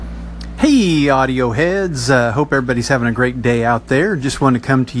Hey, audio heads. Hope everybody's having a great day out there. Just want to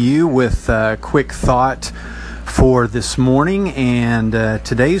come to you with a quick thought for this morning. And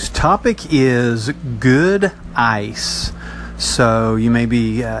today's topic is good ice. So you may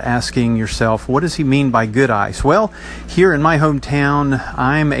be asking yourself, what does he mean by good ice? Well, here in my hometown,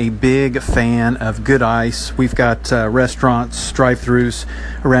 I'm a big fan of good ice. We've got restaurants, drive-thrus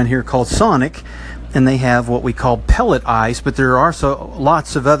around here called Sonic, and they have what we call pellet ice, but there are also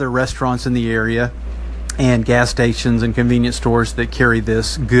lots of other restaurants in the area and gas stations and convenience stores that carry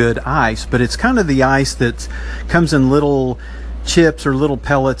this good ice. But it's kind of the ice that comes in little chips or little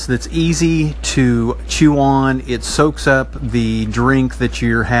pellets that's easy to chew on. It soaks up the drink that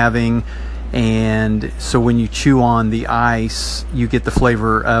you're having, and so when you chew on the ice, you get the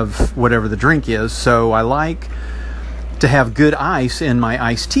flavor of whatever the drink is. So I like to have good ice in my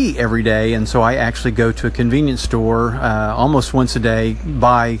iced tea every day, and so I actually go to a convenience store almost once a day,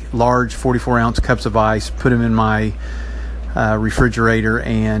 buy large 44-ounce cups of ice, put them in my refrigerator,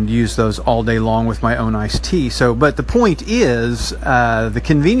 and use those all day long with my own iced tea. But the point is, the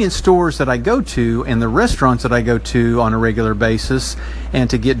convenience stores that I go to and the restaurants that I go to on a regular basis and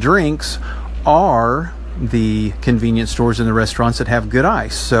to get drinks are the convenience stores and the restaurants that have good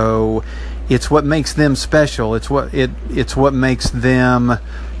ice. So it's what makes them special. It's what makes them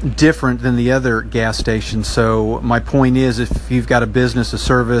different than the other gas stations. So my point is, if you've got a business, a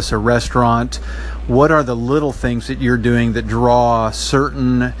service, a restaurant, what are the little things that you're doing that draw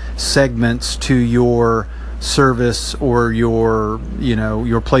certain segments to your service or your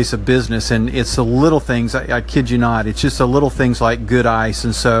place of business? And it's the little things. I kid you not, it's just the little things like good ice.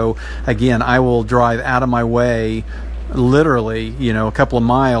 And so again, I will drive out of my way, literally, a couple of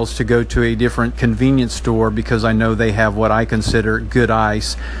miles, to go to a different convenience store because I know they have what I consider good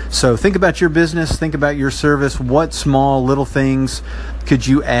ice. So think about your business, think about your service. What small little things could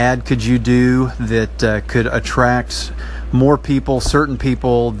you add, could you do that could attract more people, certain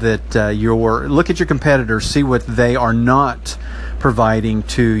people that look at your competitors, see what they are not providing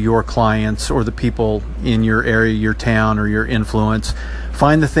to your clients or the people in your area, your town, or your influence.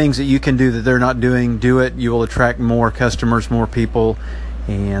 Find the things that you can do that they're not doing. Do it. You will attract more customers, more people.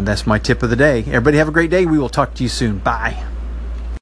 And that's my tip of the day. Everybody have a great day. We will talk to you soon. Bye.